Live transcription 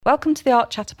Welcome to the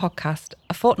Art Chatter podcast,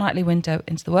 a fortnightly window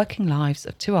into the working lives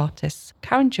of two artists,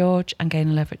 Karen George and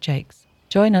Gaynor Leverett-Jakes.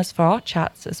 Join us for our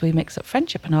chats as we mix up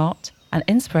friendship and art and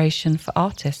inspiration for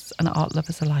artists and art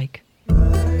lovers alike.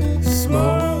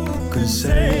 Smoke and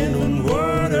sand and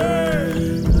water,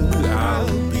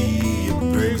 I'll be a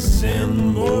bricks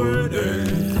and mortar.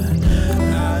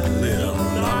 I live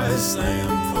nice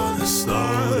land for the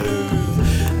slaughter.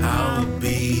 I'll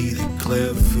be the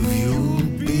cliff of you'll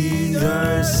be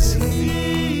the sea.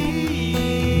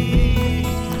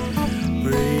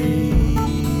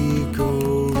 Break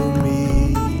over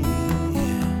me,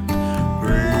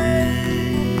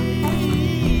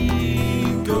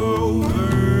 break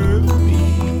over me.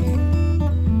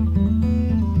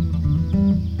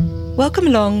 Welcome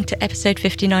along to episode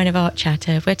 59 of Art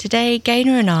Chatter, where today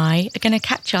Gaynor and I are going to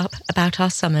catch up about our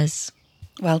summers.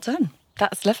 Well done.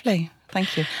 That's lovely.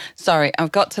 Thank you. Sorry,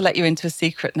 I've got to let you into a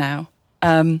secret now.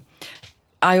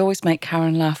 I always make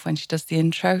Karen laugh when she does the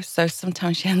intro, so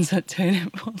sometimes she ends up doing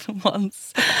it more than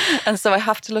once. And so I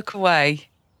have to look away,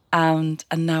 and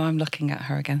now I'm looking at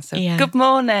her again. So Yeah. Good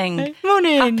morning. Good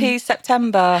morning. Happy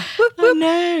September. Whoop, Oh whoop.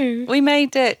 no. We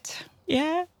made it.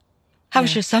 Yeah. How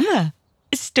was Yeah. your summer?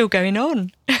 It's still going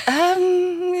on.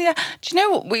 Yeah. Do you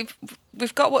know what?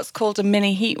 We've got what's called a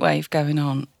mini heat wave going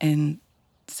on in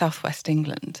southwest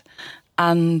England.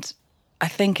 And I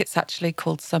think it's actually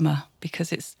called summer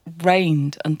because it's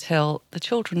rained until the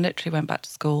children literally went back to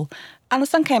school and the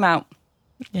sun came out.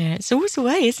 Yeah, it's always the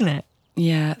way, isn't it?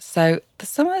 Yeah, so the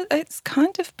summer, it's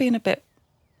kind of been a bit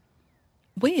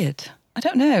weird. I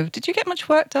don't know. Did you get much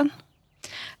work done?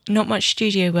 Not much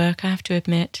studio work, I have to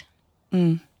admit.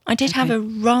 I did have okay. a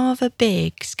rather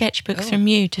big sketchbook from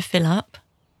you to fill up.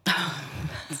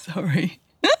 Sorry.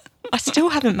 I still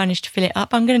haven't managed to fill it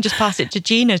up. I'm going to just pass it to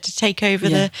Gina to take over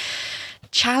Yeah. the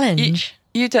challenge.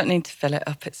 You don't need to fill it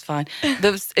up, it's fine.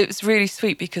 It was really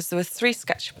sweet because there were 3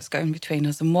 sketchbooks going between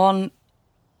us, and one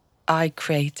I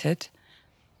created,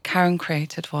 Karen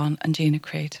created one, and Gina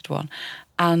created one.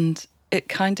 And it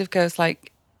kind of goes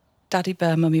like Daddy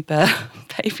Bear, Mummy Bear,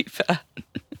 Baby Bear.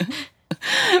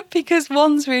 Because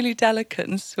one's really delicate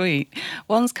and sweet.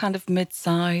 One's kind of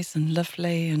mid-size and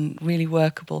lovely and really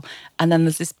workable. And then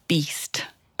there's this beast,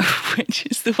 which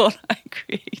is the one I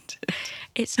created.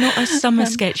 It's not a summer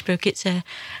sketchbook, it's a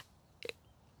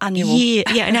Annual. year.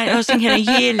 Yeah, and I was thinking a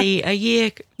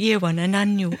year one, an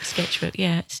annual sketchbook.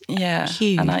 Yeah, it's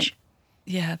huge. And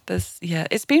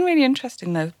it's been really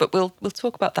interesting though. But we'll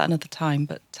talk about that another time.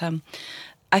 But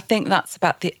I think that's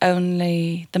about the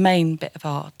main bit of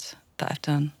art that I've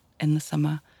done in the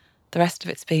summer. The rest of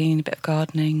it's been a bit of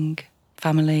gardening,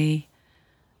 family.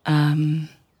 I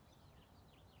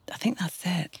think that's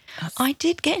it. I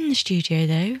did get in the studio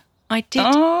though. I did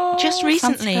Oh, just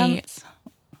recently. fancy pants.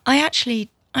 I actually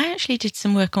did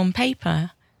some work on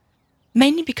paper,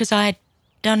 mainly because I had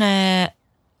done a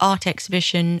art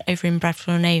exhibition over in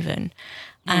Bradford-on-Avon,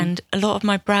 and a lot of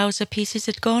my browser pieces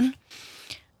had gone,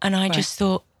 and I just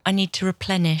thought I need to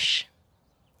replenish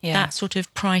that sort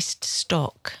of priced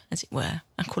stock, as it were.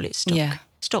 I call it stock. Yeah.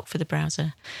 Stock for the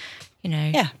browser, you know.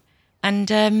 Yeah.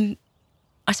 And I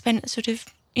spent sort of,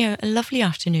 a lovely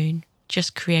afternoon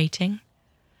just creating.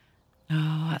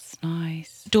 Oh, that's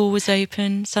nice. Door was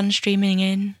open, sun streaming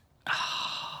in.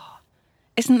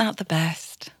 Isn't that the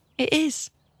best? It is.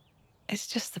 It's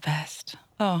just the best.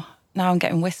 Oh, now I'm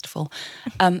getting wistful.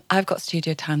 I've got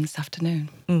studio time this afternoon.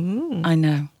 Ooh. I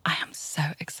know. I am so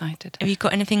excited. Have you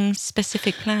got anything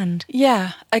specific planned?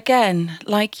 Yeah, again,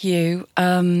 like you,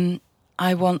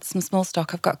 I want some small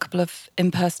stock. I've got a couple of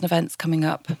in-person events coming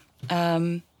up.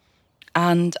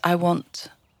 And I want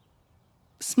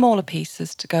smaller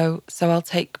pieces to go. So I'll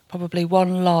take probably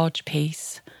one large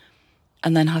piece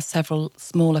and then have several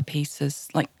smaller pieces,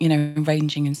 like,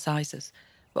 ranging in sizes,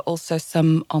 but also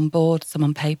some on board, some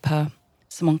on paper,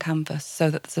 some on canvas, so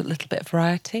that there's a little bit of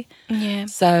variety. Yeah.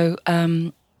 So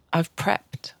I've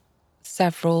prepped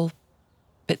several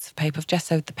bits of paper. I've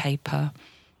gessoed the paper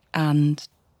and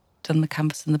done the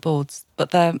canvas and the boards.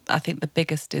 But I think the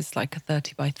biggest is like a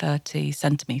 30 by 30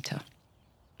 centimetre,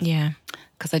 Yeah.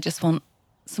 because I just want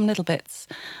some little bits.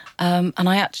 And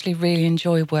I actually really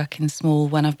enjoy working small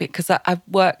when because I've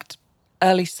worked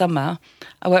early summer,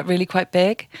 I worked really quite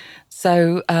big.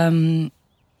 So,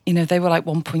 they were like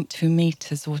 1.2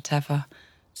 metres or whatever.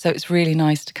 So it's really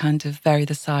nice to kind of vary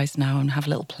the size now and have a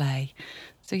little play.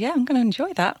 So yeah, I'm going to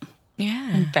enjoy that.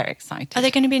 Yeah. I'm very excited. Are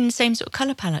they going to be in the same sort of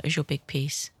colour palette as your big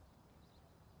piece?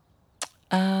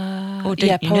 Or don't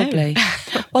yeah, you know? probably.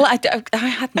 Well, I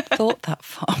hadn't thought that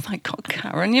far. Oh my God,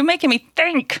 Karen, you're making me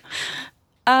think.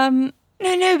 No,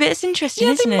 but it's interesting,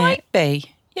 Yeah, isn't they it? might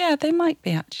be. Yeah, they might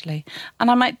be actually. And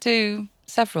I might do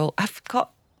several. I've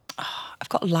got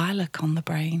lilac on the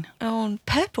brain. Oh,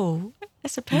 purple.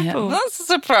 That's a Yeah, purple. that's a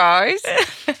surprise.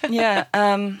 Yeah.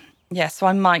 Yeah, so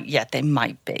I might, they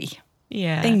might be.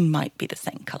 Yeah. They might be the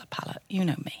same colour palette. You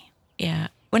know me. Yeah.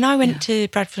 When I went to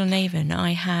Bradford-on-Avon,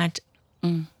 I had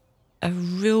a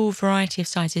real variety of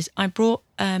sizes. I brought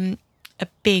a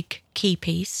big key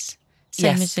piece,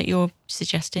 same as that you're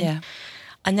suggesting. Yeah.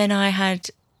 And then I had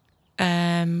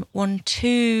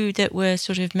 2 that were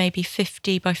sort of maybe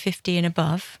 50 by 50 and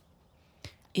above.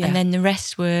 Yeah. And then the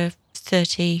rest were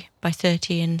 30 by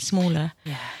 30 and smaller.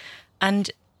 Yeah.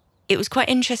 And it was quite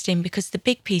interesting because the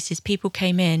big pieces, people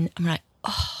came in, I'm like,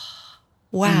 oh,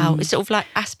 wow. It's sort of like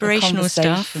aspirational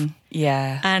stuff.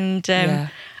 Yeah. And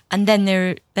then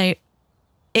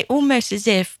it almost as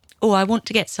if, oh, I want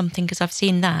to get something because I've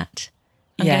seen that.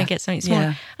 I'm going to get something small.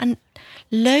 Yeah. And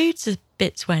loads of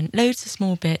bits went, loads of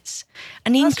small bits.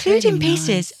 And That's including really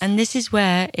pieces, nice. and this is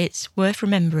where it's worth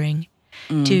remembering,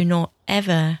 do not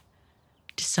ever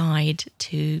decide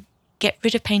to get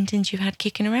rid of paintings you've had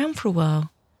kicking around for a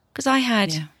while. Because I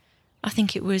had, I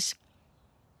think it was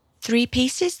 3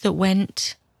 pieces that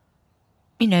went,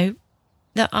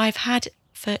 that I've had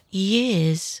for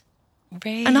years.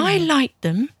 Really? And I liked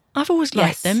them. I've always liked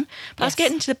Yes. them. But I was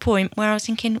getting to the point where I was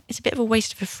thinking, it's a bit of a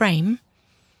waste of a frame.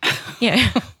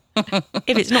 If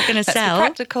it's not going to Let's be sell.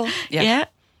 practical. Yeah.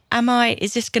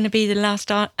 Is this going to be the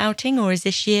last outing, or is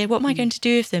this year? What am I going to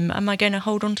do with them? Am I going to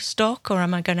hold on to stock, or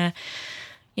am I going to,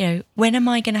 when am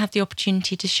I going to have the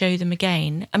opportunity to show them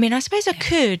again? I mean, I suppose I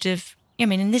could have,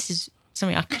 and this is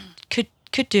something I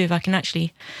could do if I can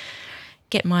actually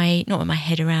get not my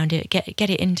head around it, get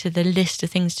it into the list of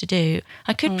things to do.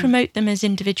 I could promote them as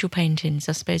individual paintings,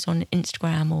 I suppose, on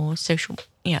Instagram or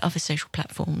other social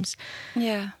platforms.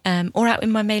 Yeah. Or out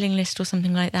in my mailing list or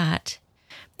something like that.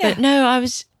 Yeah. But no,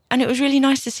 and it was really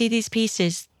nice to see these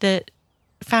pieces that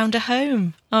found a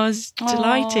home. I was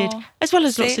delighted, as well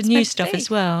as lots of new stuff as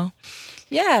well.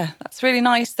 Yeah, that's really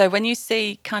nice though, when you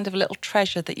see kind of a little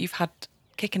treasure that you've had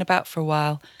kicking about for a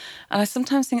while. And I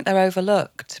sometimes think they're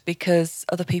overlooked because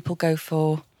other people go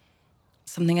for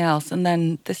something else, and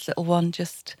then this little one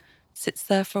just sits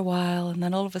there for a while, and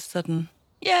then all of a sudden,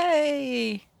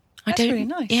 yay! That's really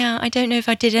nice. Yeah, I don't know if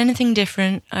I did anything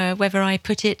different, whether I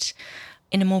put it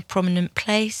in a more prominent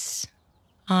place.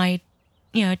 I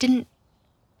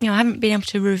haven't been able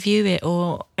to review it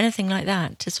or anything like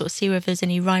that to sort of see whether there's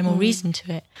any rhyme or reason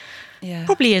to it. Yeah.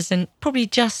 Probably isn't. Probably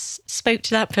just spoke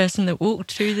to that person that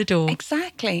walked through the door.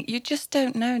 Exactly. You just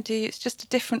don't know, do you? It's just a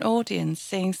different audience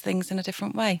seeing things in a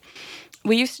different way.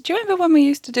 Do you remember when we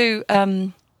used to do,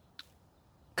 I'm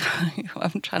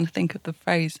trying to think of the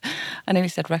phrase. I know we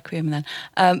said Requiem then.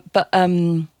 But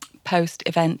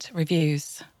post-event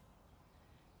reviews.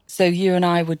 So you and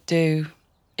I would do,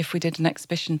 if we did an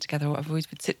exhibition together or whatever, we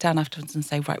would sit down afterwards and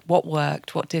say, right, what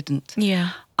worked, what didn't.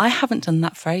 Yeah. I haven't done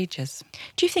that for ages.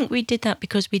 Do you think we did that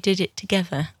because we did it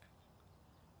together?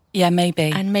 Yeah, maybe.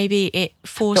 And maybe it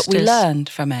forced us... But we learned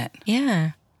from it.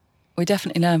 Yeah. We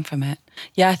definitely learned from it.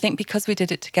 Yeah, I think because we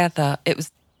did it together, it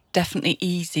was definitely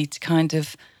easy to kind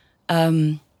of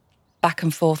back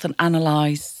and forth and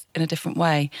analyse in a different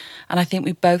way. And I think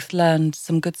we both learned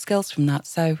some good skills from that.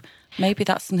 So maybe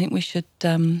that's something we should...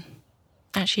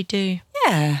 actually do.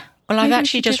 Yeah. Well, I've Maybe we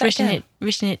actually should do just that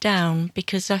written it down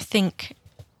because I think,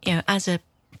 as a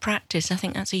practice, I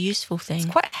think that's a useful thing.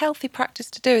 It's quite a healthy practice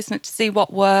to do, isn't it? To see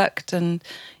what worked and,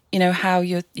 how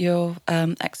your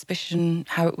exhibition,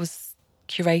 how it was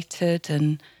curated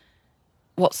and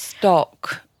what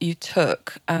stock you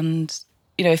took. And,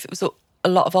 if it was a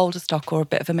lot of older stock or a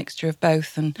bit of a mixture of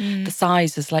both and the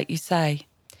sizes, like you say.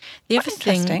 The Quite other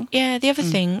thing, interesting. the other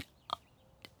thing,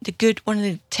 one of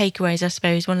the takeaways, I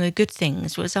suppose, one of the good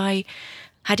things was I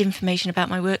had information about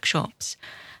my workshops,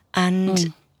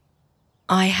 and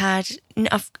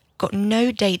I've got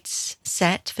no dates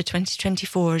set for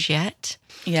 2024 as yet.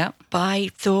 Yeah. But I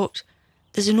thought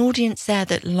there's an audience there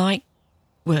that like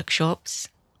workshops.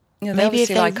 Yeah, they Maybe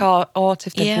obviously if they- like art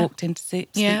if they've walked in to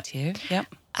speak to you.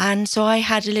 Yep. And so I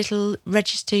had a little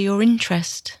register your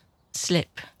interest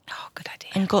slip Oh, good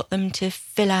idea. and got them to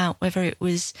fill out whether it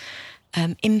was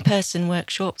in-person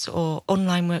workshops or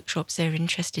online workshops they're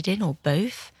interested in, or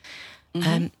both,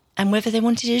 and whether they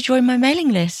wanted to join my mailing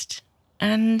list.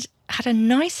 And had a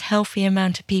nice, healthy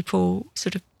amount of people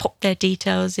sort of pop their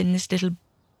details in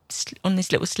on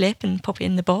this little slip and pop it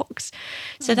in the box.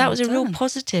 So that was a real done.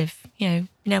 positive, being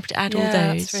able to add all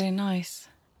Yeah, those. that's really nice.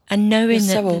 And knowing You're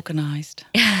that so organised.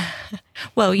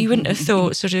 well, you wouldn't have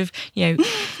thought sort of,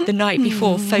 the night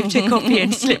before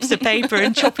photocopying slips of paper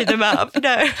and chopping them up.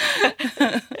 No.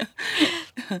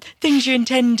 Things you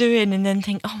intend doing and then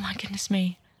think, oh my goodness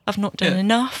me, I've not done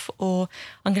enough, or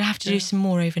I'm going to have to do some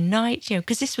more overnight,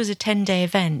 because this was a 10-day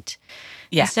event.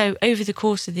 Yeah. And so over the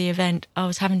course of the event, I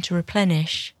was having to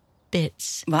replenish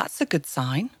bits. Well, that's a good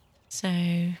sign. So,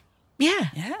 yeah,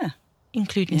 Yeah.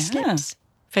 including Yeah. slips.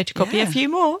 Photocopy Yeah. a few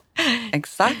more.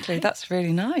 Exactly. That's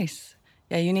really nice.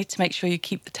 Yeah, you need to make sure you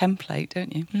keep the template,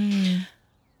 don't you?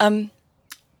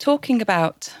 Talking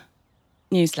about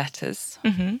newsletters,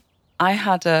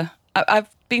 I've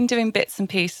been doing bits and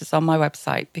pieces on my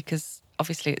website because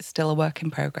obviously it's still a work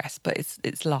in progress, but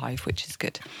it's live, which is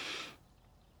good.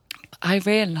 I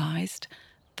realised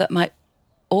that my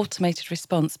automated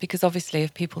response, because obviously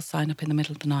if people sign up in the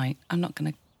middle of the night, I'm not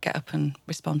going to get up and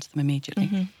respond to them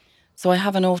immediately. So I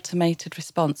have an automated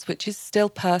response, which is still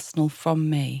personal from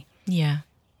me. Yeah.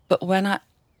 But when I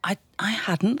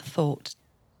hadn't thought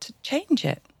to change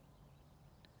it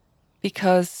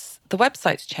because the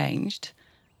website's changed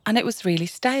and it was really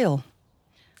stale.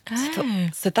 Oh.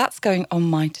 So that's going on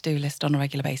my to-do list on a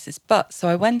regular basis. But so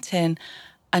I went in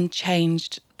and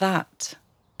changed that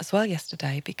as well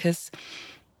yesterday, because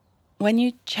when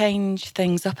you change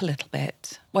things up a little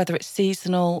bit, whether it's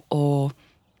seasonal or,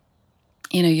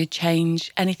 you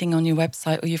change anything on your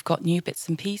website or you've got new bits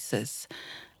and pieces,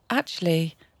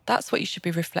 actually, that's what you should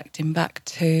be reflecting back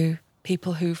to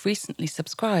people who've recently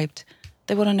subscribed.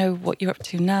 They want to know what you're up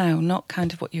to now, not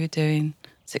kind of what you were doing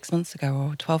 6 months ago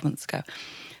or 12 months ago.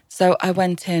 So I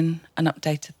went in and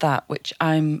updated that, which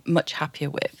I'm much happier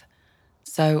with.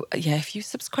 So, yeah, if you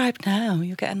subscribe now,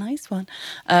 you'll get a nice one.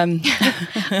 Well,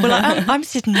 I'm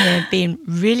sitting here being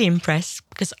really impressed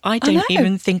because I don't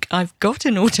even think I've got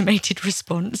an automated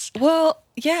response. Well,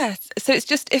 yes. So it's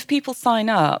just if people sign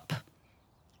up,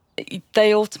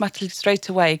 they automatically straight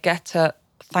away get a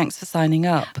thanks for signing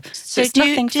up. So it's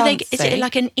nothing fancy. Is it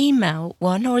like an email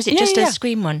one or is it just a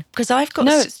screen one? Because I've got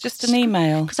no, it's just an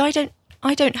email. Because I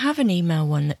don't have an email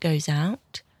one that goes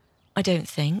out. I don't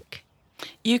think.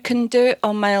 You can do it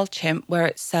on MailChimp where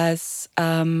it says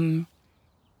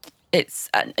it's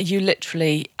you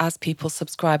literally, as people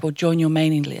subscribe or join your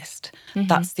mailing list,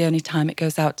 that's the only time it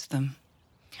goes out to them.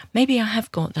 Maybe I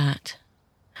have got that.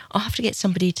 I'll have to get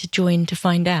somebody to join to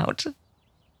find out.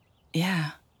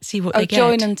 Yeah. See what they get.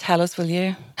 Join and tell us, will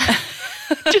you?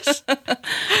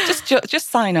 just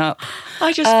sign up.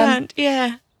 I just found,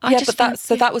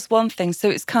 that was one thing. So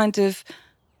it's kind of,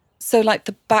 so like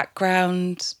the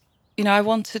background, I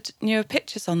wanted newer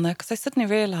pictures on there because I suddenly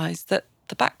realised that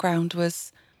the background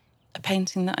was a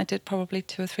painting that I did probably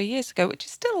 2 or 3 years ago, which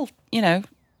is still,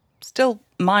 still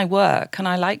my work and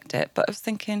I liked it. But I was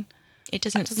thinking, it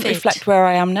doesn't reflect where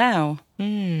I am now.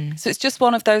 So it's just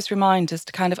one of those reminders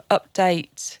to kind of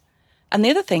update. And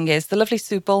the other thing is the lovely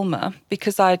Sue Bulmer,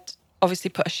 because I'd obviously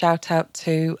put a shout out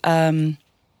to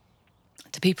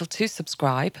people to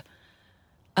subscribe.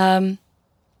 I'd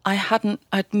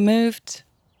moved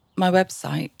my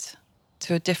website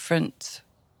to a different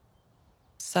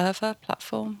server,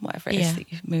 platform, whatever it is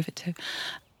that you move it to.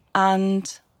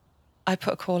 And I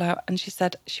put a call out and she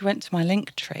said she went to my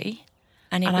Linktree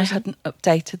and I hadn't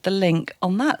updated the link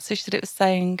on that. So she said it was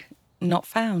saying not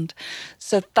found.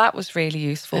 So that was really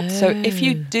useful. So if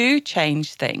you do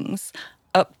change things,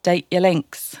 update your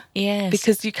links. Yes.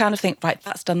 Because you kind of think, right,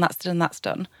 that's done.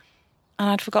 And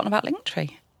I'd forgotten about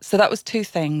Linktree. So that was 2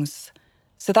 things.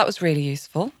 So that was really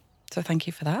useful. So thank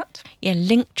you for that. Yeah,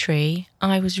 Linktree,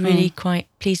 I was really quite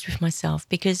pleased with myself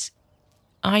because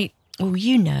I've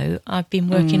been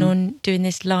working on doing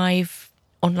this live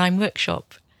online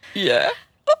workshop. Yeah.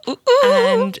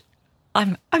 And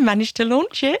I managed to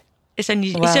launch it. It's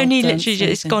only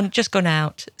literally just gone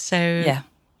out. So yeah.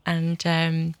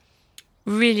 And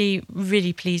really,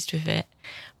 really pleased with it.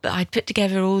 But I'd put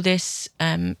together all this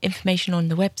information on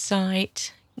the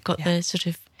website, got the sort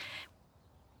of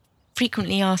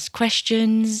frequently asked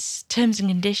questions, terms and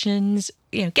conditions,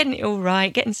 getting it all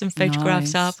right, getting some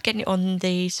photographs up, getting it on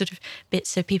the sort of bits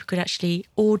so people could actually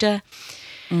order.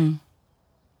 And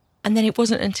then it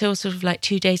wasn't until sort of like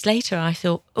 2 days later I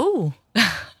thought, I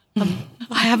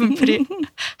haven't put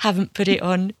it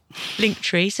on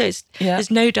Linktree, so there's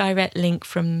no direct link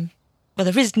from. Well,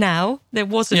 there is now. There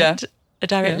wasn't a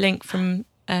direct link from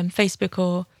Facebook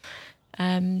or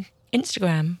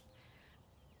Instagram.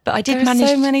 But I did manage. There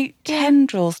are so many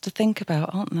tendrils to think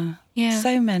about, aren't there? Yeah,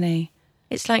 so many.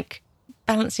 It's like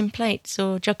balancing plates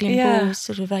or juggling balls.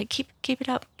 Sort of like keep it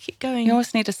up, keep going. You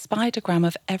always need a spidergram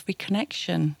of every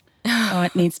connection. Oh,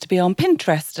 it needs to be on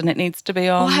Pinterest and it needs to be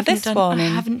Oh, on this one. I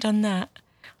haven't done that.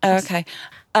 Oh, okay.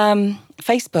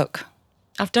 Facebook.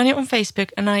 I've done it on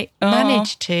Facebook, and I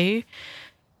managed to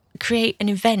create an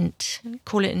event,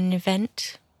 call it an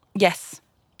event. Yes.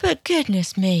 But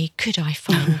goodness me, could I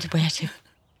find where to...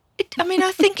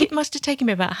 I think it must have taken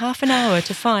me about half an hour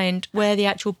to find where the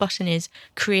actual button is,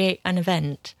 create an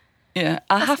event. Yeah.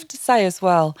 I have to say as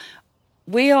well,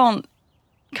 we aren't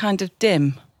kind of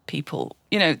dim people.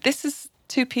 You know, this is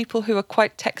two people who are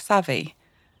quite tech savvy.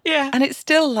 Yeah. And it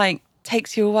still like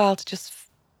takes you a while to just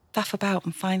faff about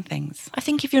and find things. I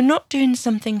think if you're not doing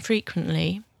something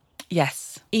frequently,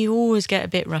 Yes. you always get a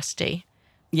bit rusty.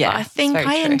 Yeah. But I think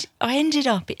I ended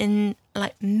up in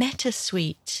like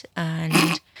MetaSuite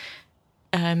and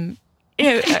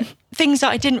things that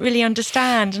I didn't really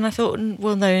understand, and I thought,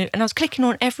 well, no, and I was clicking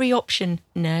on every option.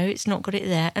 No, it's not got it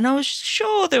there, and I was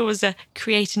sure there was a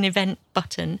create an event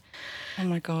button. Oh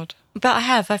my God. But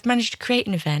I've managed to create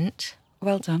an event.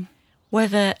 Well done.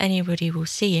 Whether anybody will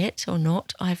see it or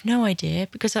not, I have no idea,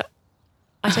 because I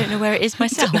don't know where it is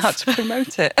myself. Don't know how to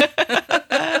promote it.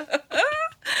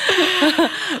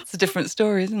 It's a different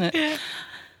story, isn't it? Yeah.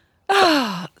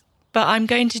 But I'm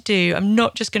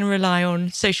not just going to rely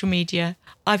on social media.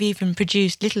 I've even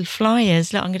produced little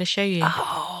flyers that I'm going to show you.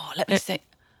 Oh, let me see.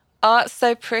 Oh, it's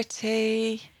so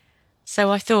pretty.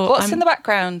 So I thought... What's in the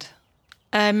background?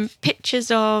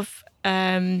 Pictures of...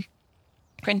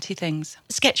 Printy things.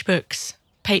 sketchbooks.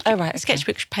 Oh, right, okay.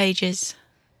 Sketchbook pages.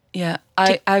 Yeah,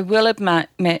 I will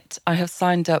admit I have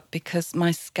signed up because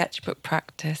my sketchbook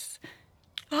practice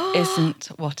isn't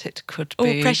what it could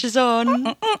be. All pressure's on.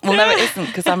 Well, no, it isn't,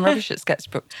 because I'm rubbish at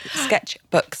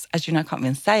sketchbooks. As you know, I can't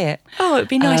even say it. Oh, it'd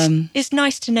be nice. It's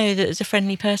nice to know that there's a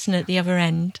friendly person at the other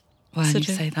end. Well, you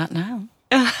say that now.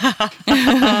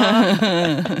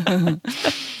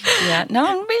 Yeah, no,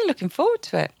 I'm really looking forward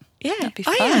to it. Yeah, That'd be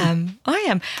fun. I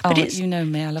am. But Oh, you know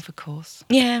me, I love a course.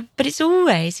 Yeah, but it's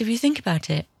always, if you think about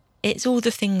it, it's all the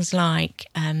things like,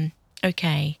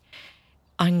 okay,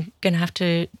 I'm going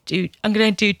to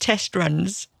do test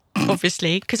runs,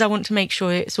 obviously, because I want to make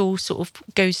sure it's all sort of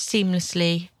goes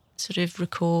seamlessly, sort of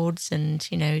records, and,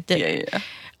 you know, that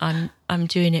I'm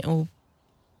doing it all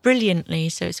brilliantly,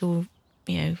 so it's all,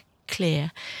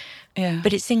 clear. Yeah.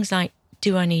 But it's things like,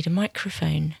 do I need a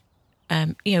microphone?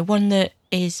 One that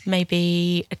is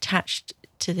maybe attached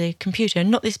to the computer,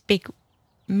 not this big,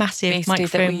 massive Beastie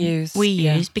microphone that we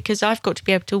use, because I've got to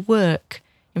be able to work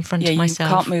in front of myself.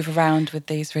 You can't move around with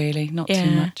these, really, not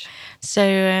too much.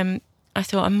 So I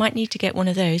thought I might need to get one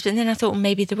of those, but then I thought, well,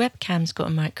 maybe the webcam's got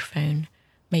a microphone.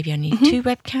 Maybe I need two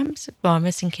webcams. Well, I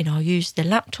was thinking I'll use the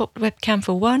laptop webcam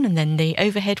for one, and then the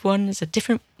overhead one is a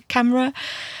different camera.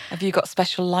 Have you got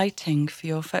special lighting for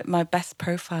your my best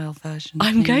profile version?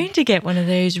 I'm going to get one of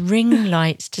those ring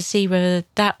lights to see whether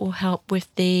that will help with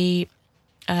the,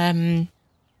 lighting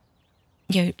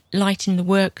the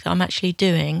work that I'm actually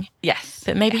doing. Yes.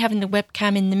 But maybe having the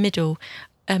webcam in the middle.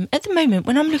 At the moment,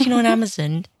 when I'm looking on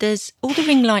Amazon, there's all the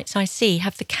ring lights I see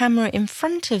have the camera in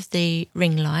front of the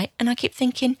ring light, and I keep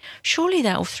thinking, surely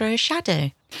that will throw a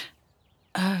shadow.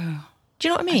 Oh. Do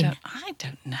you know what I mean? I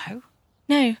don't know.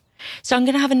 No. So I'm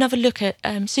going to have another look at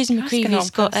Susan Asking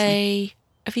McCreevy's the wrong got a...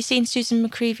 Have you seen Susan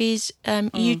McCreevy's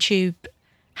YouTube,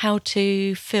 how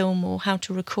to film or how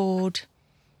to record?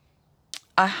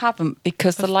 I haven't,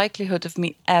 because the likelihood of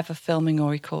me ever filming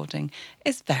or recording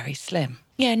is very slim.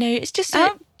 Yeah, no, it's just Do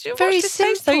you very watch this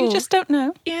simple. space, so you just don't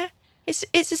know. Yeah, it's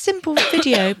a simple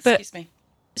video, but Excuse me.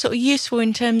 sort of useful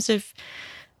in terms of...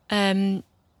 on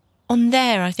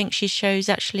there, I think she shows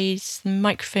actually some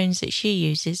microphones that she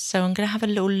uses. So I'm going to have a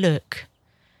little look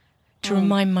to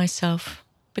remind myself.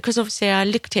 Because obviously I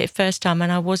looked at it first time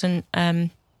and I wasn't,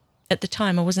 at the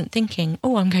time, I wasn't thinking,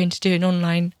 I'm going to do an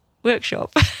online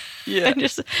workshop. Yeah.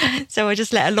 So I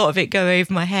just let a lot of it go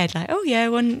over my head. Like,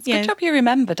 Good job you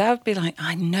remembered. I would be like,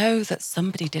 I know that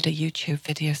somebody did a YouTube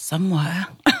video somewhere.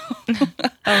 Oh no,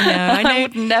 I know. I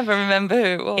would never remember who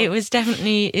it was. It was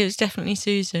definitely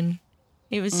Susan.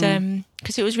 It was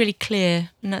because it was really clear,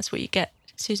 and that's what you get.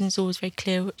 Susan's always very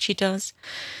clear what she does.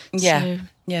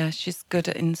 Yeah, she's good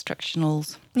at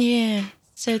instructionals. Yeah.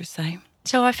 So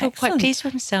I feel quite pleased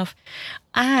with myself,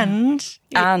 and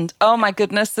oh my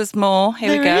goodness, there's more.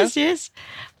 Here we go. There is, yes.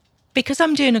 Because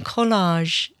I'm doing a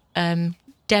collage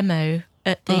demo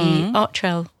at the Art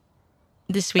Trail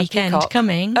this weekend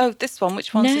coming. Oh, this one.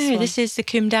 Which one's this one? No, this is the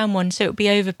Coombe Down one, so it'll be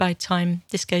over by the time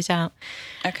this goes out.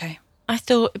 Okay. I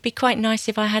thought it'd be quite nice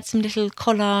if I had some little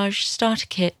collage starter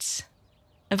kits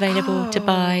available to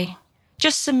buy,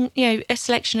 just some, a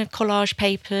selection of collage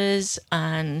papers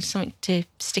and something to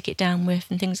stick it down with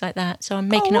and things like that. So I'm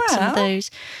making up some of those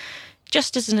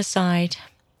just as an aside.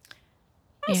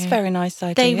 That's a very nice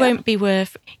idea. They won't be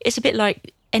worth... It's a bit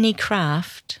like any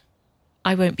craft.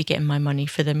 I won't be getting my money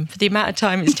for them for the amount of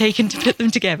time it's taken to put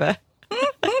them together.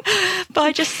 But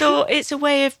I just thought it's a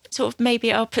way of sort of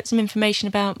maybe I'll put some information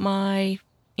about my,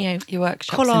 your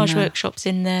workshops collage workshops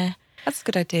in there. That's a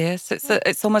good idea. So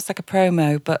it's almost like a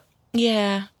promo, but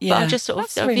yeah. But I'll just sort of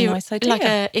that's a really nice idea.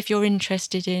 Like if you're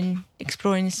interested in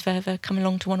exploring this further, come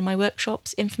along to one of my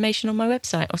workshops. Information on my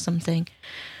website or something.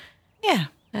 Yeah.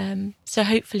 So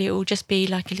hopefully it will just be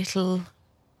like a little,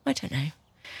 I don't know.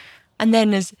 And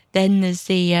then there's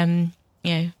the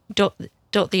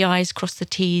dot the I's, cross the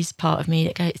T's part of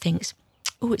me that thinks,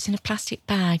 oh, it's in a plastic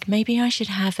bag. Maybe I should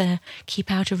have a keep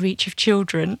out of reach of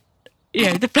children.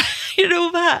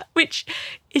 All that, which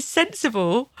is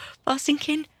sensible. But I was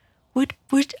thinking, would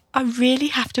I really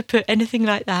have to put anything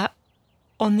like that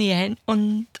on the end,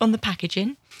 on the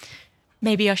packaging?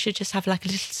 Maybe I should just have like a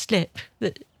little slip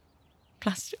that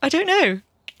plastic. I don't know.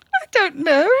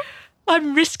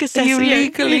 I'm risk assessing. Are you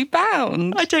legally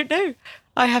bound? I don't know.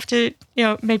 I have to,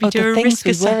 maybe do a risk risk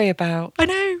assessment. Worry about. I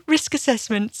know, risk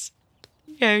assessments.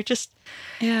 Just.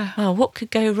 Yeah. Oh, what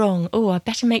could go wrong? Oh, I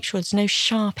better make sure there's no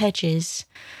sharp edges.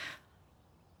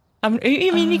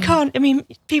 You can't. I mean,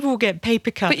 people will get paper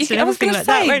cuts and everything like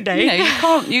that, won't they?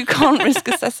 You can't risk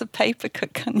assess a paper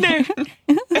cut, can you?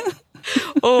 No.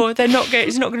 Or they're not.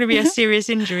 It's not going to be a serious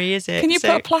injury, is it? Can you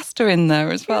put a plaster in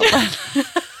there as well?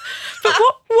 But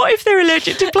what if they're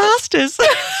allergic to plasters?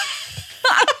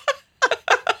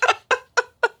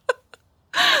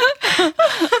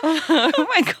 Oh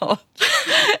my god!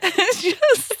 It's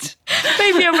just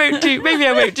maybe I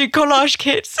won't do collage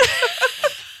kits.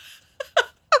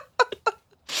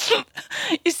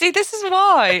 You see, this is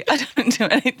why I don't do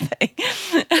anything.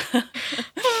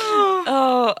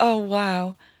 Oh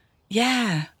wow,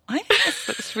 yeah. I think this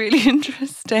looks really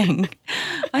interesting.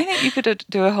 I think you could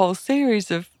do a whole series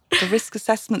of the risk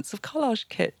assessments of collage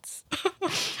kits.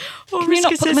 Can you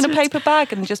not put them in a paper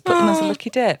bag and just put them as a lucky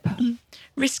dip?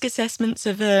 Risk assessments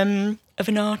of an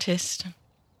artist.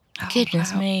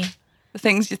 Goodness me. The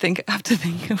things you have to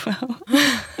think about.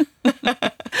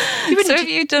 So have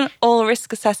you done all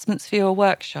risk assessments for your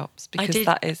workshops?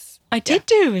 Because I did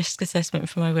do a risk assessment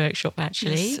for my workshop,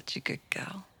 actually. You're such a good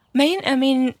girl. I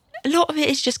mean, a lot of it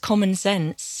is just common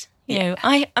sense. But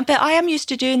I am used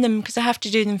to doing them because I have to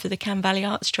do them for the Cam Valley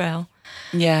Arts Trail.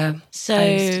 Yeah, so I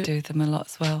used to do them a lot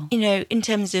as well. In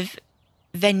terms of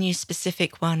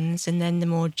venue-specific ones, and then the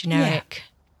more generic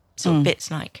sort of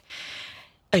bits like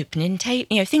opening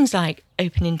things like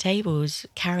opening tables,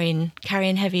 carrying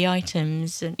heavy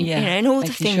items, and and all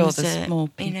the things. Sure there's more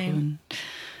people and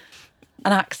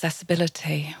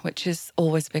accessibility, which is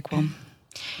always a big one.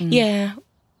 Yeah,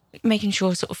 making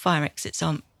sure sort of fire exits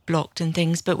aren't blocked and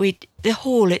things, but the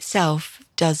hall itself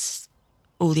does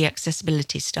all the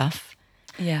accessibility stuff.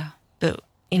 Yeah, but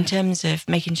in terms of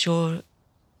making sure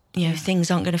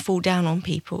things aren't going to fall down on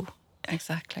people.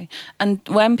 Exactly. And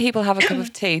when people have a cup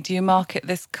of tea, do you mark it,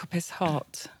 this cup is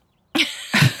hot?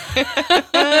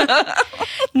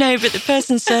 No, but the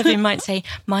person serving might say,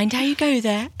 mind how you go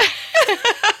there.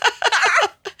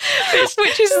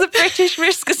 Which is the British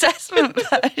risk assessment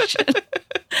version.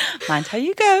 Mind how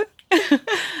you go.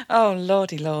 Oh,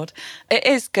 lordy lord. It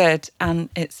is good and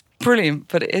it's brilliant,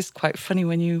 but it is quite funny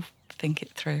when you think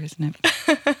it through, isn't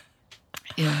it?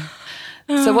 Yeah.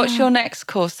 So what's your next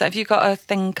course? Have you got a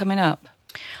thing coming up?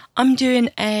 I'm doing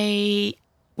a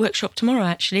workshop tomorrow,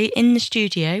 actually, in the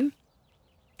studio.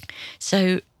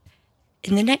 So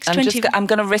in the next I'm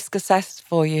going to risk assess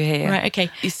for you here. Right, okay.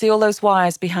 You see all those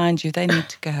wires behind you? They need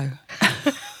to go.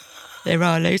 There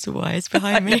are loads of wires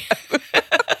behind me.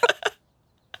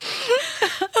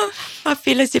 I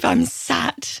feel as if I'm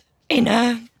sat in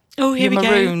a... Oh, here we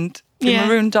go. You're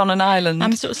marooned on an island.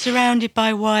 I'm sort of surrounded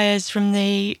by wires from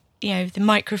the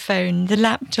microphone, the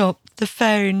laptop, the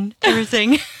phone,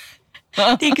 everything.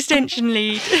 The extension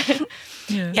lead.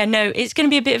 No, it's going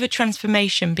to be a bit of a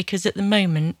transformation because at the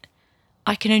moment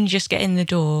I can only just get in the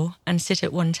door and sit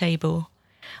at one table.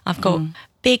 I've got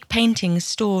big paintings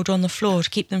stored on the floor to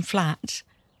keep them flat,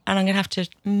 and I'm going to have to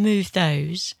move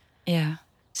those. Yeah.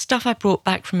 Stuff I brought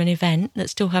back from an event that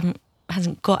still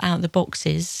hasn't got out of the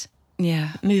boxes.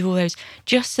 Yeah. Move all those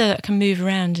just so that I can move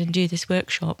around and do this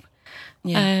workshop.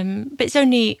 Yeah. But it's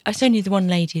only the one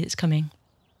lady that's coming.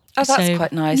 Oh, that's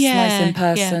quite nice. Yeah, nice in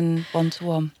person,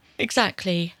 one-to-one.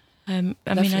 Exactly. I mean,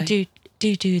 I do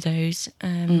those.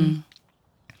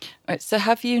 Right. So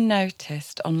have you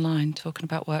noticed online, talking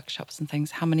about workshops and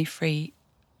things, how many free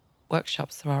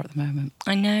workshops there are at the moment.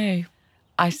 I know.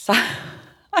 I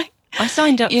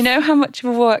signed up. You know how much of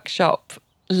a workshop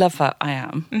lover I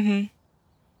am? Mhm.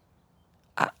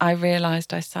 I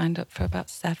realised I signed up for about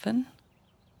 7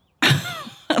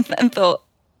 and then thought,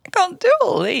 I can't do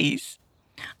all these.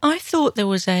 I thought there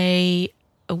was a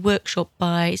workshop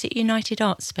by, is it United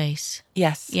Art Space?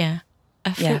 Yes. Yeah.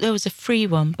 I thought Yeah. there was a free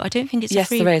one, but I don't think it's a Yes,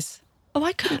 free there is. Oh,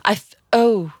 I couldn't.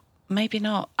 Maybe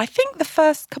not. I think the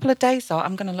first couple of days are.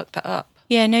 I'm going to look that up.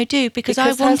 Yeah, no, do, because I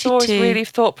hers wanted always to. really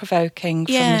thought-provoking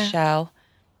from Yeah. Michelle.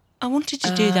 I wanted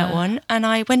to do that one, and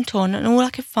I went on, and all I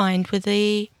could find were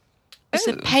it was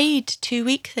a paid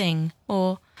 2-week thing,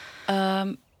 or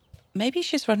Maybe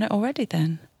she's run it already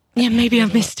then. yeah, maybe I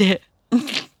missed it.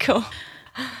 Cool.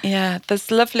 Yeah, there's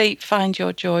lovely Find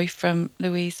Your Joy from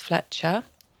Louise Fletcher,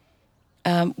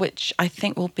 which I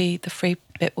think the free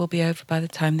bit will be over by the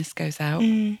time this goes out.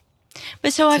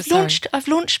 But so I've sorry.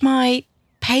 launched my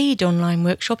paid online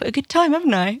workshop at a good time,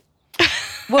 haven't I?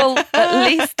 Well, at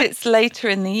least it's later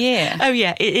in the year. Oh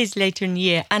yeah, it is later in the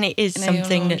year, and it is You know, you're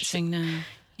something that's launching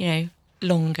now.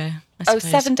 Longer. I Oh,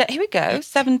 suppose. 7 days. Here we go.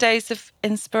 7 days of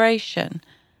inspiration.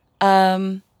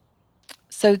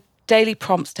 So daily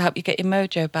prompts to help you get your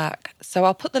mojo back. So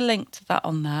I'll put the link to that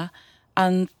on there.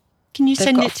 And Can you they've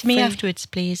send got it a to me free- afterwards,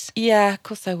 please? yeah, of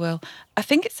course I will. I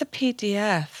think it's a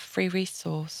PDF, free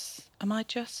resource. Am I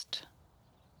just...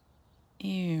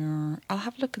 Yeah, I'll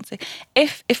have a look and see.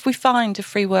 If we find a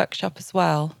free workshop as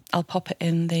well, I'll pop it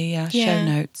in the show Yeah.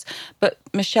 notes. But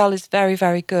Michelle is very,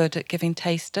 very good at giving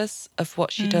tasters of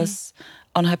what she does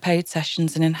on her paid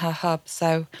sessions and in her hub.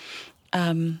 So,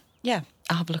 yeah,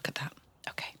 I'll have a look at that.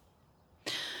 Okay.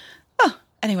 Oh,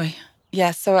 anyway,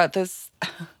 yeah, so there's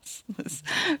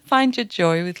Find Your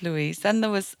Joy with Louise. Then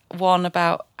there was one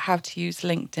about how to use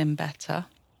LinkedIn better.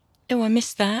 Oh, I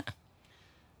missed that.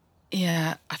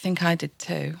 Yeah, I think I did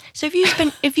too. So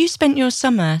if you spent your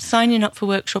summer signing up for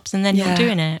workshops and then Yeah. not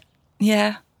doing it?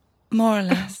 Yeah, more or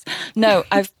less. No,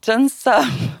 I've done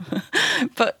some,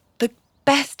 but the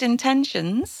best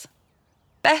intentions.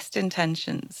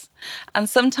 And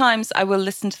sometimes I will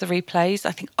listen to the replays.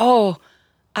 I think,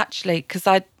 actually, because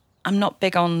I'm not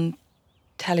big on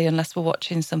telly unless we're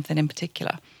watching something in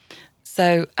particular.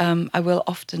 So I will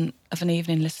often of an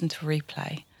evening listen to a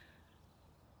replay.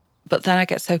 But then I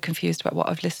get so confused about what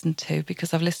I've listened to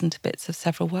because I've listened to bits of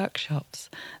several workshops.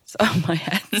 So my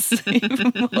head's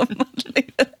even more muddly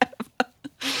than ever.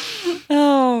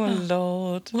 Oh,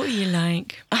 Lord. What are you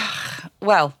like?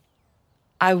 Well,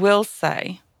 I will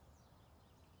say,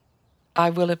 I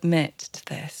will admit to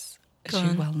this, as Go you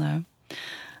on. well know.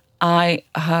 I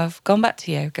have gone back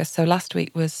to yoga. So last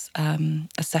week was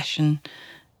a session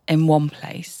in one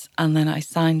place, and then I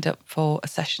signed up for a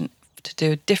session to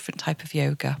do a different type of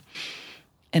yoga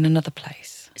in another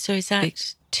place. So is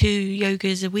that 2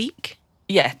 yogas a week?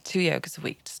 Yeah, 2 yogas a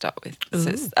week to start with.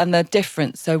 And they're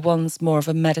different. So one's more of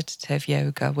a meditative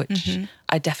yoga, which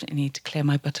I definitely need to clear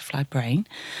my butterfly brain.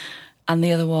 And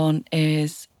the other one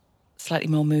is slightly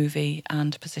more movie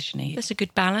and position-y. That's a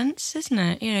good balance, isn't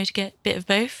it? To get a bit of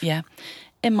both. Yeah.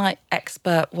 In my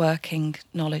expert working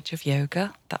knowledge of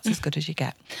yoga, that's as good as you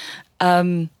get.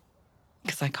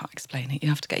 Because I can't explain it. You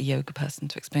have to get a yoga person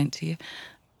to explain it to you.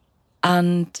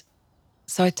 And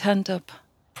so I turned up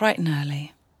bright and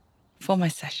early for my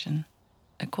session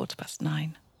at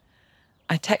 9:15.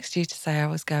 I texted you to say I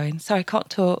was going. Sorry, I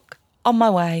can't talk. On my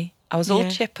way. I was all Yeah.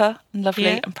 chipper and lovely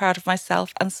Yeah. and proud of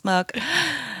myself and smug.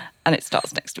 And it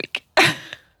starts next week.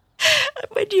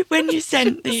 When you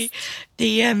sent the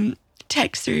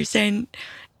text through saying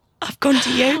I've gone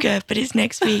to yoga, but it's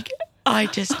next week, I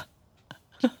just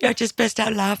burst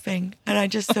out laughing, and I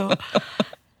just thought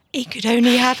it could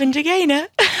only happen to Gaynor.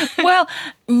 Well,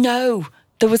 no,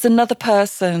 there was another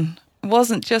person. It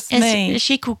wasn't just me. Is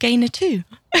she called Gaynor too?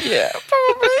 Yeah,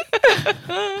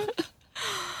 probably.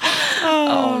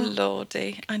 Oh,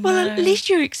 Lordy. I know. Well, at least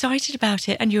you're excited about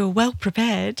it and you're well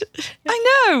prepared.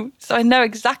 I know. So I know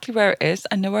exactly where it is.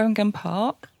 I know where I'm going to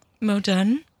park. Well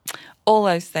done. All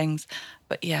those things.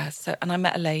 But yeah, and I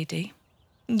met a lady.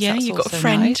 Yeah, That's you've got a also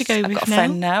friend nice. to go I've with got a now.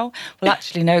 friend now. Well,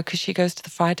 actually, no, because she goes to the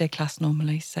Friday class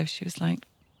normally. So she was like,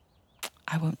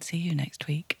 I won't see you next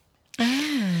week.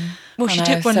 Well, I she know,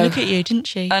 took one so- look at you, didn't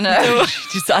she? I know.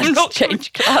 She decided to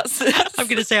change classes. I'm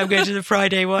going to say I'm going to the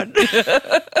Friday one.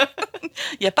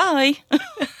 Yeah, bye.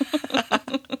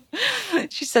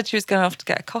 She said she was going off to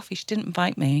get a coffee. She didn't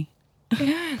invite me.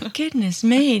 Yeah, goodness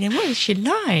me. Then what is she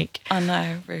like? I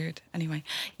know, rude. Anyway,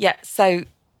 yeah, so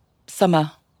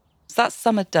summer. So that's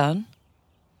summer done.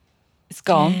 It's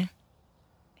gone. Yeah.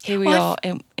 Here we Well,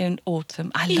 are in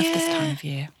autumn. I love this time of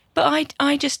year. But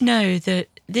I just know that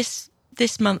this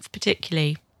this month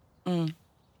particularly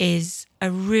is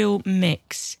a real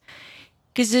mix.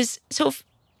 Because there's sort of,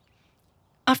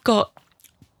 I've got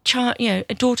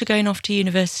a daughter going off to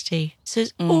university. So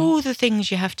there's all the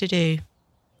things you have to do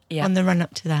on the run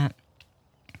up to that.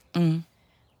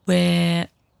 We're,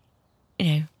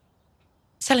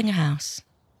 selling a house.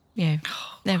 There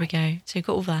we go. So you've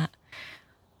got all that.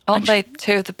 Aren't they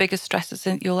two of the biggest stresses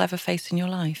that you'll ever face in your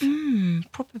life?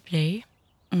 Probably.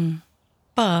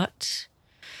 But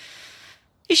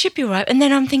it should be all right. And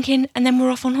then I'm thinking, and then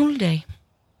we're off on holiday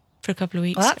for a couple of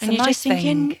weeks. Well, that's and a you're nice just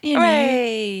thinking, thing.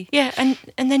 Hooray! Yeah, and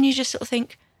then you just sort of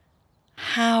think,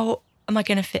 how am I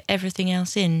going to fit everything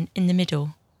else in the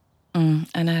middle?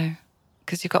 I know.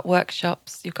 Because you've got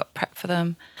workshops, you've got prep for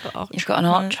them, you've got an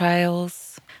art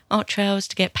trails. Art trails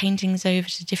to get paintings over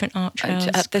to different art trails.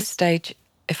 At this stage,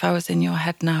 if I was in your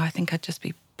head now, I think I'd just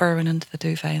be burrowing under the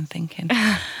duvet and thinking,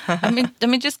 I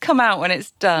mean, just come out when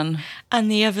it's done. And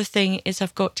the other thing is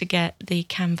I've got to get the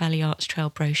Cam Valley Arts Trail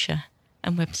brochure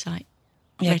and website.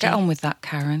 Yeah, ready. get on with that,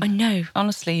 Karen. I know.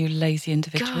 Honestly, you lazy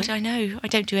individual. God, I know. I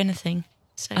don't do anything.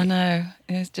 So. I know.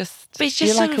 It's just But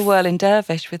you're like a whirling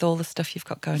dervish with all the stuff you've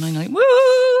got going on. Like, woo!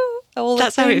 All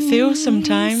That's how it feels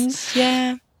sometimes.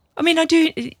 Yeah. I mean, I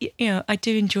do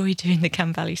enjoy doing the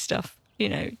Cam Valley stuff.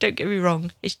 Don't get me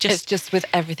wrong. It's just with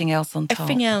everything else on top.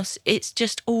 Everything else, it's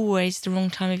just always the wrong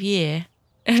time of year.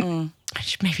 I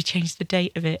should maybe change the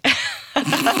date of it.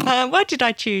 Why did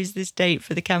I choose this date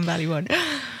for the Cam Valley one?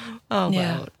 Oh,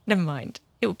 well, never mind.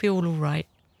 It will be all right.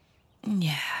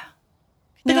 Yeah.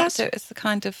 But No, it's the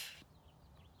kind of...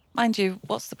 Mind you,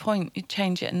 what's the point? You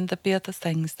change it and there'll be other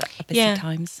things that are busy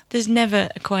times. There's never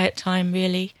a quiet time,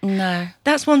 really. No.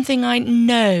 That's one thing I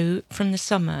know from the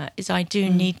summer is I do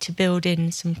need to build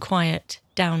in some quiet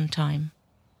downtime.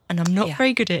 And I'm not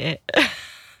very good at it.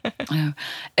 No.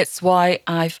 It's why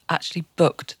I've actually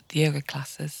booked the yoga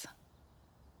classes.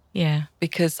 Yeah.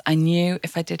 Because I knew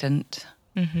if I didn't,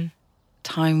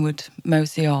 time would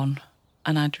mosey on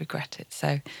and I'd regret it.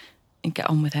 So you get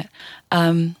on with it.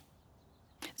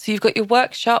 So you've got your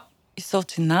workshop, you're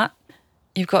sorting that.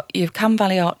 You've got your Cam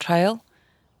Valley Art Trail.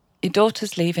 Your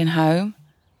daughter's leaving home.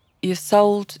 You've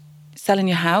selling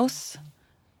your house.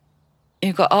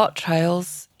 You've got art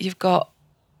trails. You've got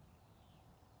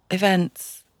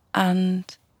events. And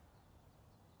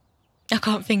I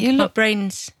can't think. You My look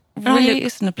brain's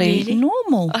reasonably really?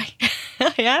 normal.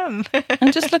 I am.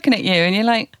 I'm just looking at you and you're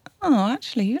like, oh,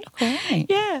 actually, you look all right.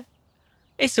 Yeah.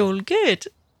 It's all good.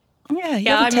 Yeah, you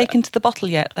haven't taken to the bottle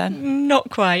yet then. Not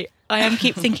quite. I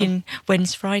keep thinking,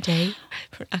 when's Friday?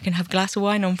 I can have a glass of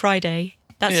wine on Friday.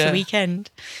 That's the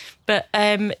weekend. But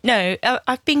no,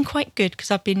 I've been quite good because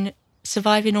I've been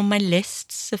surviving on my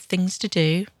lists of things to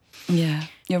do. Yeah,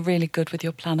 you're really good with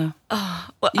your planner. Oh,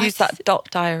 well, You use that dot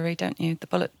diary, don't you? The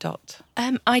bullet dot.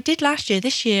 I did last year.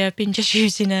 This year I've been just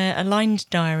using a lined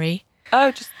diary.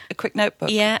 Oh, just a quick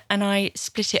notebook. Yeah, and I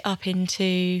split it up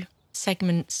into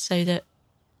segments so that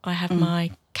I have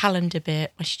my calendar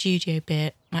bit, my studio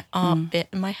bit, my art bit,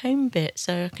 and my home bit,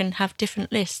 so I can have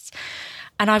different lists.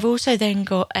 And I've also then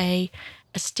got a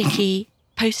sticky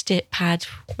post-it pad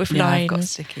with lines. I've got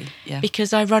sticky,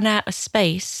 because I run out of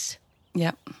space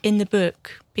in the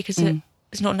book because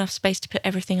there's not enough space to put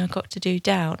everything I've got to do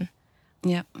down.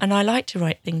 Yeah. And I like to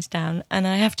write things down, and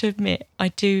I have to admit, I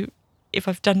do. If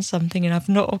I've done something and I've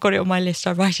not got it on my list,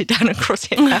 I write it down and cross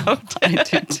it out. I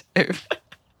do too.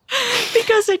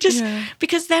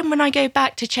 Because then when I go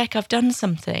back to check I've done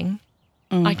something,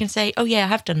 I can say, oh yeah, I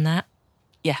have done that.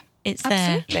 Yeah. It's there.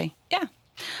 Absolutely. Yeah.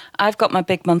 I've got my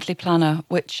big monthly planner,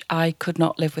 which I could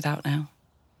not live without now.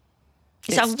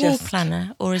 Is that a wall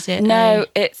planner or is it? No,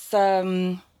 it's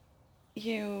A3,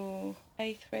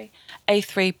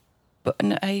 but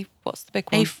no, what's the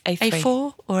big one? A3.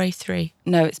 A4 or A3?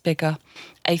 No, it's bigger.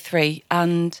 A3.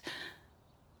 And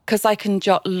because I can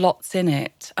jot lots in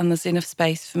it and there's enough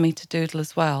space for me to doodle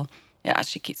as well, it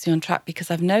actually keeps me on track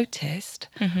because I've noticed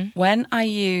when I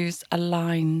use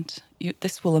aligned,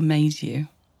 this will amaze you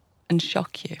and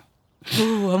shock you.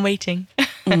 Ooh, I'm waiting.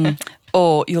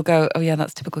 Or you'll go, oh yeah,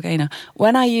 that's typical Gaynor.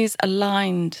 When I use a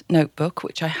lined notebook,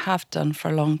 which I have done for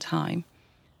a long time,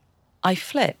 I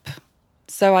flip.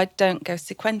 So I don't go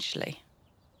sequentially.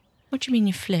 What do you mean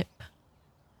you flip?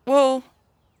 Well,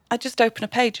 I just open a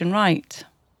page and write.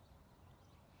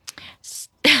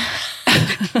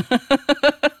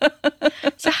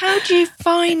 So how do you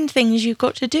find things you've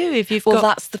got to do if you've got... Well,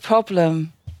 that's the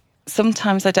problem.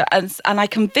 Sometimes I don't. And I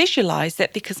can visualise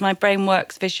it because my brain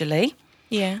works visually.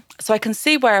 Yeah. So I can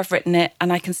see where I've written it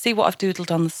and I can see what I've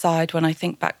doodled on the side when I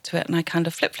think back to it and I kind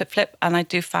of flip, and I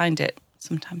do find it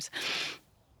sometimes.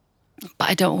 But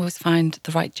I don't always find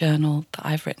the right journal that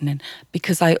I've written in,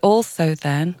 because I also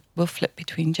then will flip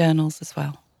between journals as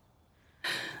well.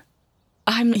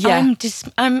 I'm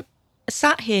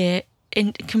sat here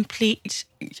in complete.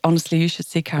 Honestly, you should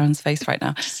see Karen's face right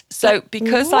now. So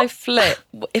because I flip,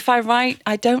 if I write,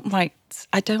 I don't,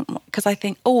 because I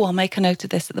think, oh, I'll make a note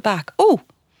of this at the back. Oh,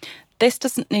 this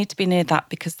doesn't need to be near that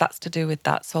because that's to do with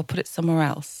that. So I'll put it somewhere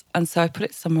else. And so I put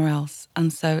it somewhere else.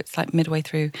 And so it's like midway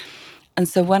through. And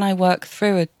so when I work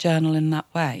through a journal in that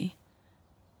way,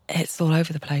 it's all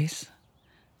over the place.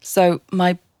 So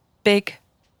my big,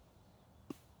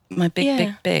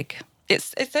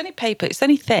 it's only paper, it's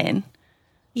only thin.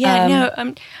 Yeah,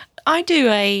 I do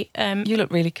a. You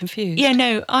look really confused. Yeah,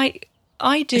 no, I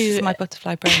do. This is my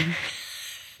butterfly brain.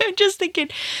 I'm just thinking,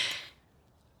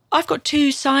 I've got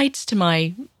two sides to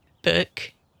my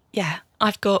book. Yeah.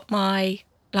 I've got my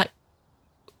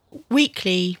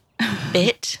weekly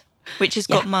bit, which has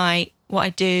got what I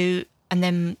do, and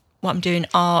then what I'm doing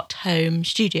art, home,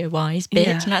 studio-wise bit,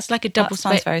 and that's like a double. That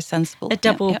sounds very sensible. A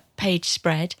double page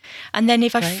spread, and then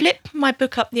if I flip my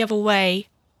book up the other way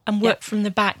and work from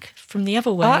the back from the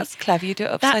other way, that's clever. You do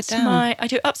it upside down. I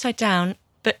do it upside down,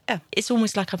 but it's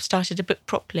almost like I've started a book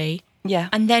properly. Yeah,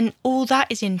 and then all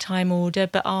that is in time order,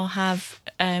 but I'll have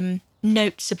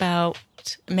notes about.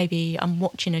 Maybe I'm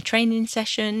watching a training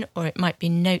session, or it might be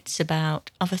notes about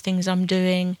other things I'm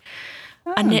doing.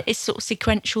 And it's sort of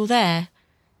sequential there.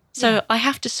 So I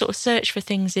have to sort of search for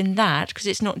things in that because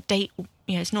it's not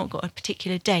it's not got a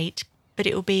particular date, but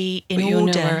it will be in order. You'll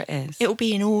know where it is. It will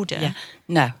be in order. Yeah.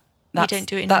 No, you don't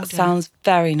do it in order. That sounds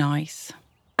very nice.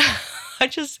 I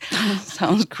just...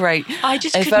 sounds great. I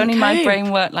just If couldn't only my cope.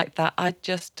 brain worked like that, I'd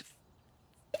just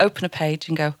open a page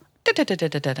and go,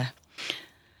 da-da-da-da-da-da.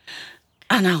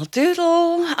 And I'll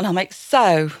doodle and I'll make...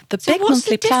 So the big what's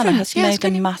monthly the planner has difference?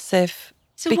 made a massive...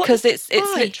 So because it's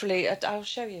why? literally... I'll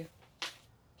show you.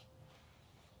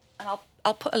 And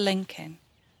I'll put a link in.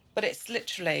 But it's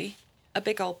literally a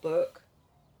big old book.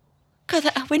 God,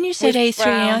 when you said With A3,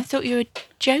 brown. I thought you were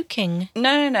joking.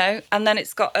 No. And then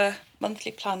it's got a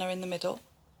monthly planner in the middle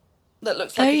that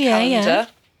looks like a yeah, calendar. yeah.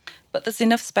 But there's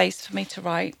enough space for me to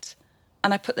write.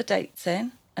 And I put the dates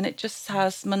in. And it just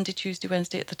has Monday, Tuesday,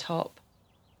 Wednesday at the top.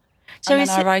 So and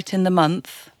then I write in the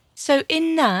month. So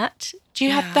in that, do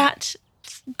you have that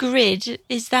grid?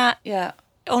 Is that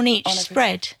on each every-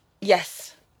 spread?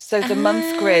 Yes. So the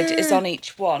month grid is on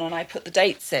each one. And I put the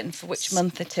dates in for which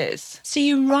month it is. So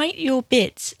you write your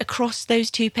bits across those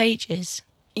 2 pages?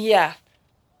 Yeah.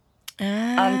 Ah.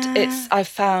 And I've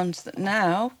found that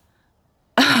now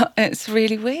it's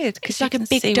really weird because It's you like a can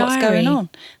big see what's diary. going on.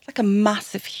 It's like a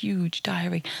massive, huge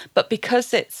diary. But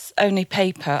because it's only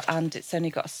paper and it's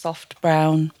only got a soft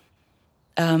brown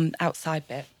outside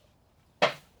bit.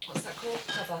 What's that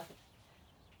called?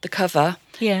 The cover.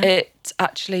 Yeah. It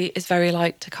actually is very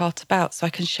light to cart about, so I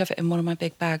can shove it in one of my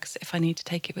big bags if I need to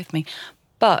take it with me.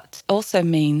 But also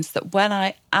means that when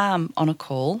I am on a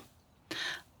call,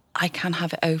 I can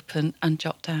have it open and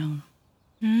jot down.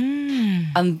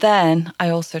 And then I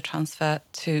also transfer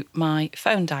to my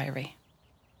phone diary.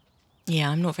 Yeah,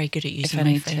 I'm not very good at using I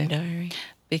my need phone to. diary.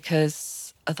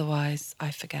 Because otherwise I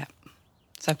forget.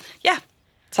 So, yeah,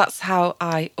 that's how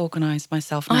I organise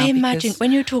myself now. I imagine because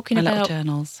when you're talking my little about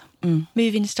journals.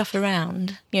 moving stuff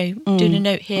around, doing a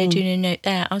note here, doing a note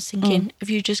there, I was thinking, have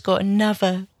you just got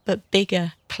another but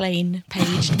bigger plain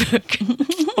paged book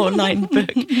or lined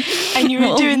book, and you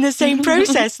were doing the same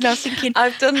process? And I was thinking,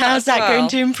 I've done that how's as that well. going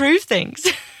to improve things?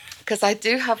 Because I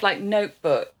do have like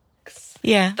notebooks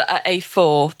Yeah. that are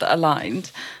A4 that are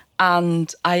lined.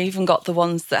 And I even got the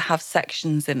ones that have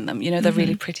sections in them. You know, they're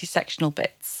really pretty sectional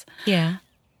bits. Yeah.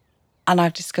 And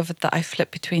I've discovered that I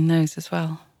flip between those as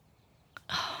well.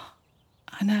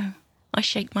 I know. I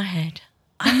shake my head.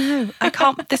 I know. I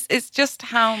can't. This is just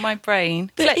how my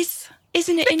brain But flips.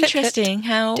 isn't it Flip, flip, flip. interesting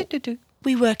how Do-do-do.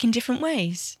 we work in different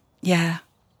ways? Yeah.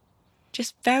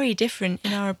 Just very different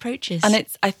in our approaches. And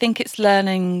I think it's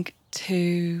learning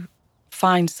to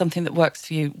find something that works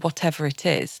for you, whatever it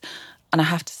is. And I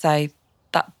have to say,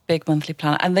 that big monthly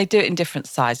planner, and they do it in different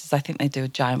sizes. I think they do a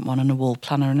giant one and a wall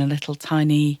planner and a little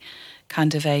tiny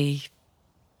kind of A5.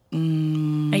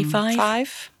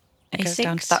 It goes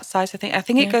down A6? to that size, I think. I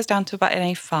think it goes down to about an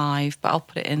A5, but I'll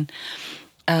put it in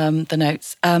the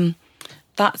notes.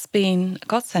 That's been a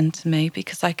godsend to me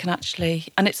because I can actually,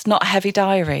 and it's not a heavy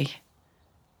diary.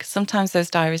 Because sometimes those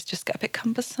diaries just get a bit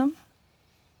cumbersome.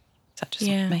 Is that just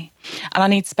me? And I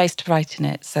need space to write in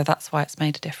it, so that's why it's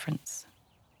made a difference.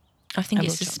 I think I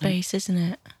it's will the jot them. space, isn't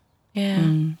it?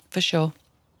 Yeah. For sure.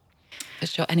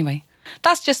 Anyway,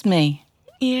 that's just me.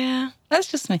 Yeah. That's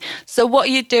just me. So what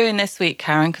are you doing this week,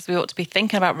 Karen? Because we ought to be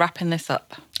thinking about wrapping this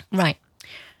up. Right.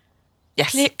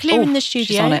 Yes. Clearing Oh, the she's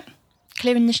studio. on it.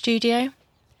 Clearing the studio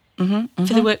for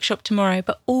the workshop tomorrow,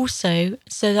 but also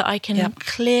so that I can Yep.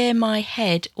 clear my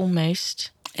head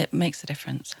almost It makes a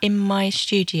difference. in my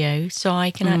studio so I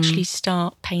can actually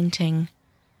start painting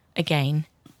again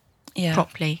Yeah.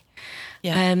 properly.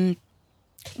 Yeah.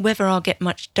 Whether I'll get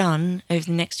much done over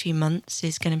the next few months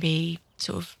is going to be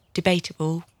sort of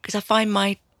debatable, because I find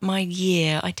my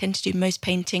year, I tend to do most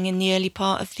painting in the early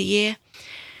part of the year.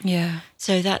 Yeah.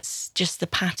 So that's just the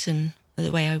pattern of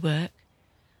the way I work.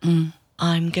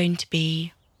 I'm going to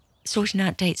be sorting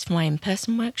out dates for my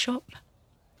in-person workshop,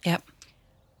 Yep.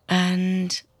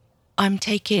 and I'm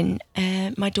taking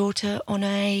my daughter on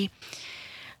a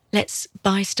let's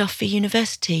buy stuff for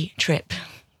university trip.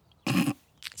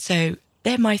 So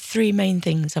they're my 3 main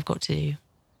things I've got to do.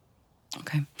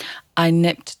 Okay. I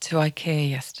nipped to IKEA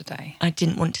yesterday. I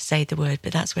didn't want to say the word,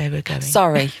 but that's where we're going.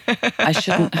 Sorry, I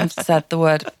shouldn't have said the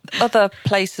word. Other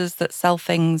places that sell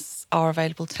things are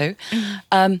available too.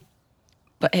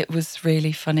 But it was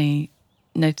really funny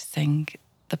noticing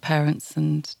the parents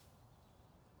and,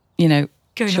 Going off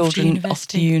to children off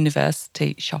to university.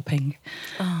 university shopping.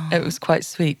 It was quite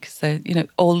sweet. So,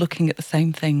 all looking at the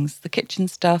same things, the kitchen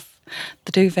stuff,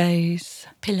 the duvets.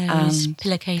 Pillows, and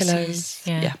pillowcases,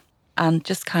 yeah. And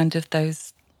just kind of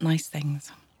those nice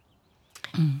things.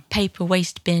 Paper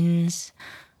waste bins.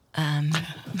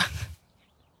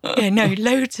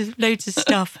 Loads of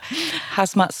stuff.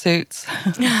 Hazmat suits.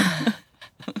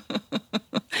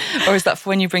 Or is that for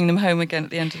when you bring them home again at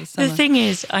the end of the summer? The thing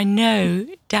is, I know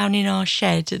down in our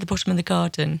shed at the bottom of the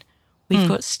garden, we've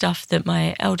got stuff that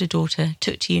my elder daughter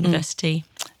took to university.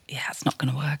 Yeah, it's not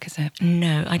going to work, is it?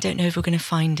 No, I don't know if we're going to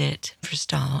find it for a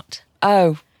start.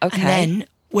 Oh, okay. And then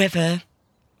whether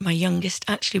my youngest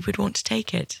actually would want to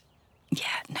take it. Yeah,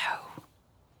 No.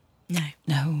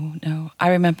 no. I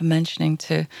remember mentioning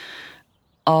to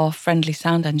our friendly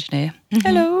sound engineer,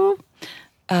 hello,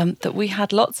 that we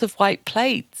had lots of white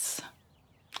plates.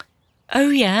 Oh,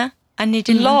 yeah. And they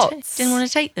didn't want Lots. to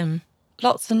take them.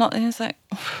 Lots and not. And it's like,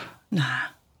 nah,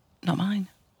 not mine.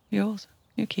 Yours.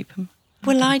 You keep them.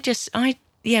 Well,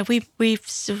 we've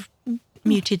sort of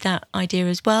muted that idea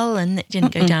as well, and it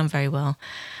didn't go down very well.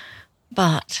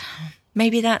 But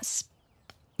maybe that's,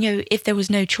 if there was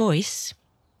no choice,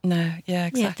 No, yeah,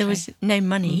 exactly. if there was no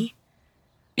money.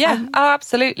 Yeah,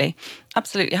 absolutely.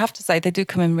 Absolutely. I have to say, they do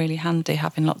come in really handy,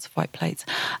 having lots of white plates.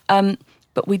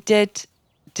 But we did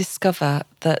discover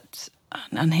that,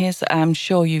 and I'm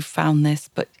sure you've found this,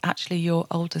 but actually your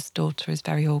oldest daughter is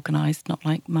very organised, not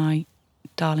like my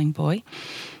darling boy.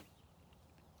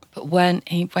 But when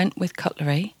he went with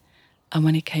cutlery, and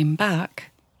when he came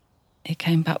back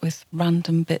with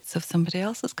random bits of somebody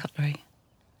else's cutlery.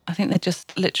 I think they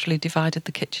just literally divided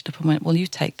the kitchen up and went, well, you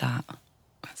take that.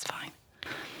 That's fine.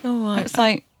 Oh, It was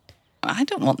like, I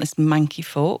don't want this manky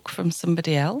fork from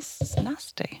somebody else. It's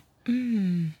nasty.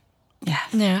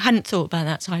 Yes. no, I hadn't thought about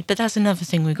that side, but that's another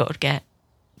thing we've got to get,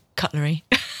 cutlery.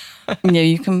 Yeah,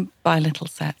 you can buy little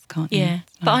sets, can't you? Yeah,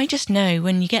 It's but I nice. just know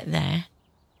when you get there,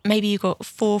 maybe you've got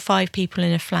 4 or 5 people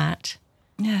in a flat.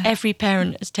 Yeah. Every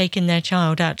parent has taken their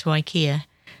child out to IKEA,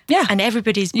 Yeah. and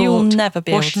everybody's You'll bought never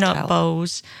be able washing to up tell.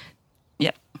 bowls,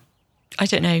 Yep. I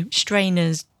don't know,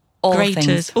 strainers, All the graters,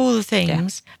 things. all the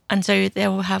things. And so they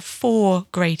will have 4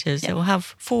 graters, they will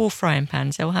have 4 frying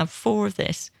pans, they will have 4 of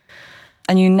this.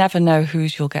 And you never know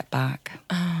whose you'll get back.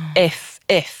 If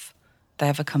they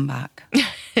ever come back.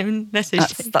 Unless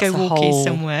That's go a walkie whole-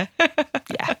 somewhere.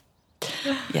 Yeah.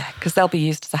 Yeah, because they'll be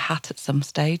used as a hat at some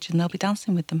stage and they'll be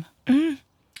dancing with them.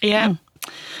 Yeah.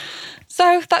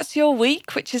 So that's your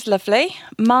week, which is lovely.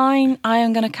 Mine, I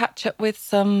am going to catch up with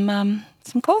some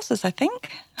courses, I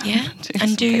think. Yeah.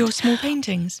 And do your small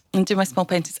paintings. And do my small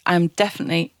paintings. I'm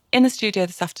definitely in the studio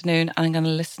this afternoon and I'm going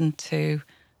to listen to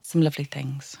some lovely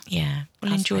things. Yeah. We'll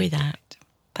That's enjoy really that. good.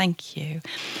 Thank you.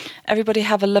 Everybody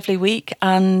have a lovely week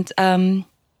and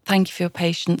thank you for your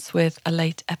patience with a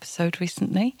late episode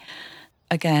recently.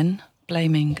 Again,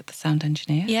 blaming the sound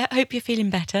engineer. Yeah. Hope you're feeling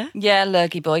better. Yeah,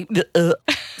 lurgy boy.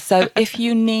 So if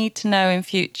you need to know in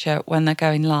future when they're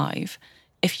going live,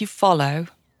 if you follow,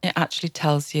 it actually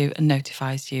tells you and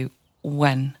notifies you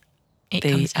when It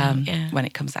comes out, yeah. when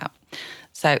it comes out.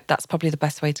 So that's probably the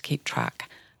best way to keep track.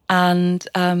 And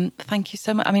thank you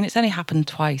so much. I mean, it's only happened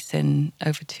twice in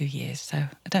over 2 years, so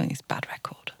I don't think it's a bad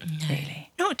record, really.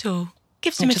 Not at all.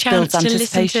 Gives them a just chance builds to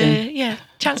listen to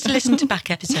anticipation. back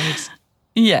episodes.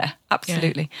 Yeah,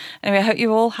 absolutely. Anyway, I hope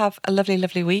you all have a lovely,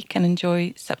 lovely week and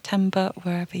enjoy September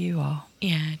wherever you are.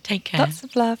 Yeah. Take care. Lots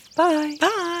of love. Bye.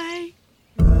 Bye.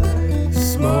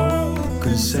 Smile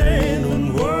the same.